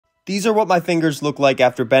These are what my fingers look like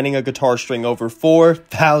after bending a guitar string over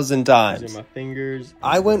 4,000 times. These are my fingers.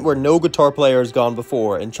 I went where no guitar player has gone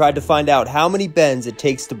before and tried to find out how many bends it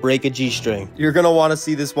takes to break a G string. You're gonna want to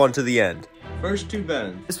see this one to the end. First 2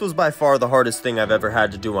 bends. This was by far the hardest thing I've ever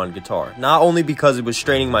had to do on guitar. Not only because it was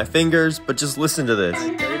straining my fingers, but just listen to this.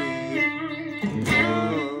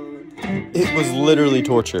 It was literally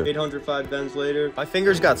torture. 805 bends later. My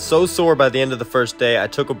fingers got so sore by the end of the first day, I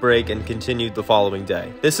took a break and continued the following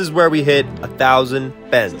day. This is where we hit 1,000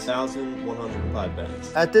 bends. 1,105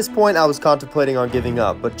 bends. At this point, I was contemplating on giving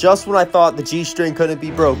up, but just when I thought the G string couldn't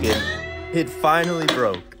be broken, it finally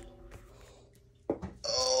broke.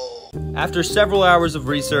 After several hours of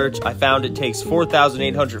research, I found it takes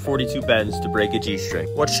 4,842 bends to break a G string.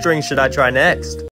 What string should I try next?